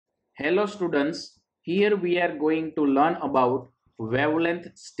Hello students, here we are going to learn about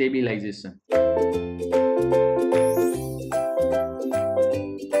wavelength stabilization.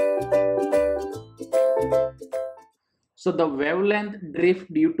 So the wavelength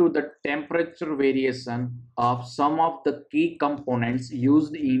drift due to the temperature variation of some of the key components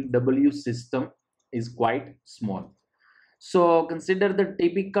used in W system is quite small. So consider the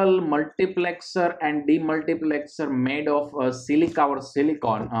typical multiplexer and demultiplexer made of silica or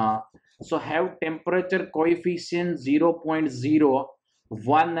silicon. So have temperature coefficient 0.01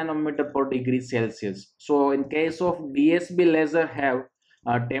 nanometer per degree Celsius. So in case of DSB laser have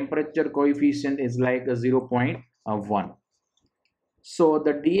temperature coefficient is like 0.1. So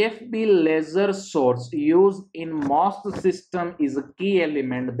the DFB laser source used in most system is a key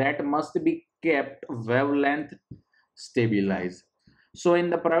element that must be kept wavelength stabilized. So in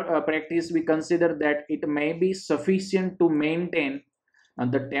the practice, we consider that it may be sufficient to maintain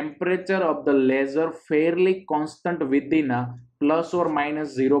the temperature of the laser fairly constant within a plus or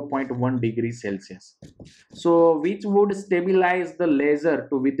minus 0.1 degree Celsius. So which would stabilize the laser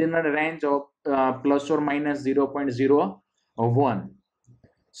to within a range of plus or minus 0.01.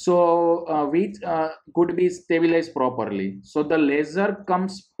 So which could be stabilized properly. So the laser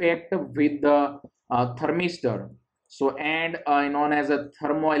comes packed with the thermistor, so and known as a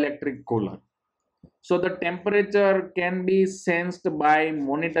thermoelectric cooler. So the temperature can be sensed by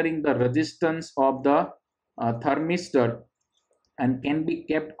monitoring the resistance of the thermistor and can be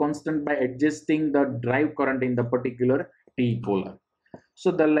kept constant by adjusting the drive current in the particular T cooler.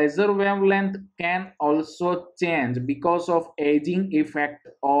 So the laser wavelength can also change because of aging effect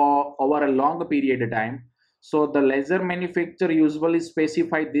or over a long period of time. So the laser manufacturer usually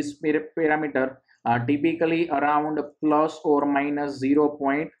specify this parameter typically around plus or minus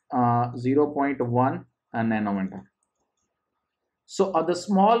 0.1 nanometer. So the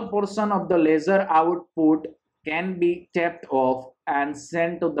small portion of the laser output can be tapped off and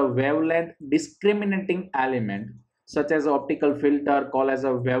sent to the wavelength discriminating element such as optical filter called as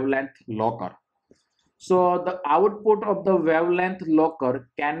a wavelength locker. So the output of the wavelength locker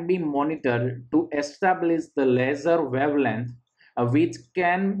can be monitored to establish the laser wavelength, which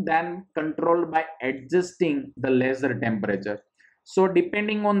can then controlled by adjusting the laser temperature. So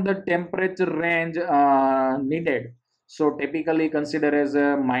depending on the temperature range needed, so typically consider as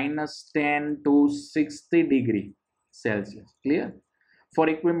a minus 10 to 60 degree Celsius, clear, for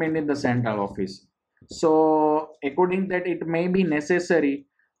equipment in the central office. So according that it may be necessary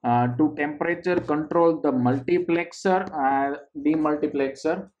to temperature control the multiplexer and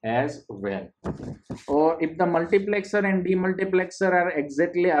demultiplexer as well. Or if the multiplexer and demultiplexer are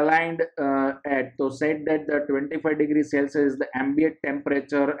exactly aligned at, so said that the 25 degrees Celsius is the ambient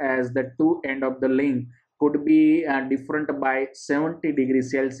temperature, as the two end of the link could be different by 70 degrees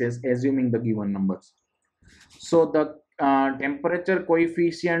Celsius, assuming the given numbers. So the temperature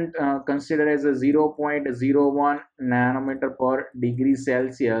coefficient considered as a 0.01 nanometer per degree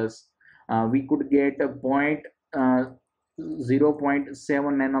Celsius, we could get a 0.7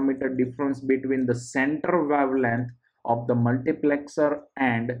 nanometer difference between the center wavelength of the multiplexer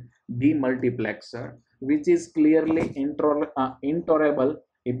and demultiplexer, which is clearly intolerable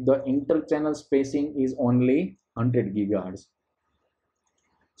if the interchannel spacing is only 100 gigahertz.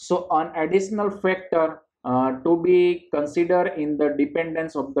 So an additional factor to be considered in the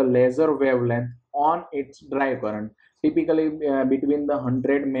dependence of the laser wavelength on its drive current, typically between the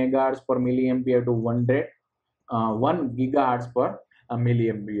 100 megahertz per milliampere to 1 gigahertz per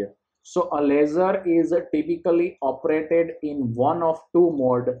milliampere. So a laser is typically operated in one of two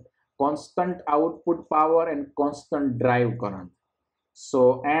modes: constant output power and constant drive current.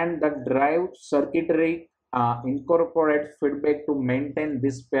 So and the drive circuitry incorporate feedback to maintain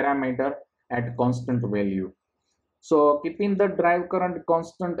this parameter at constant value. So keeping the drive current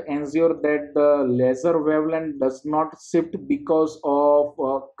constant ensure that the laser wavelength does not shift because of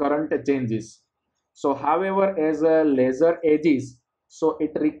current changes. So however, as a laser ages, so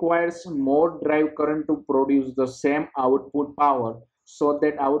it requires more drive current to produce the same output power, so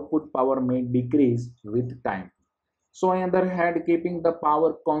that output power may decrease with time. So on the other hand, keeping the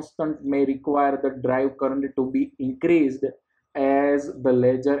power constant may require the drive current to be increased as the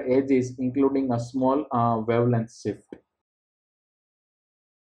laser ages, including a small wavelength shift.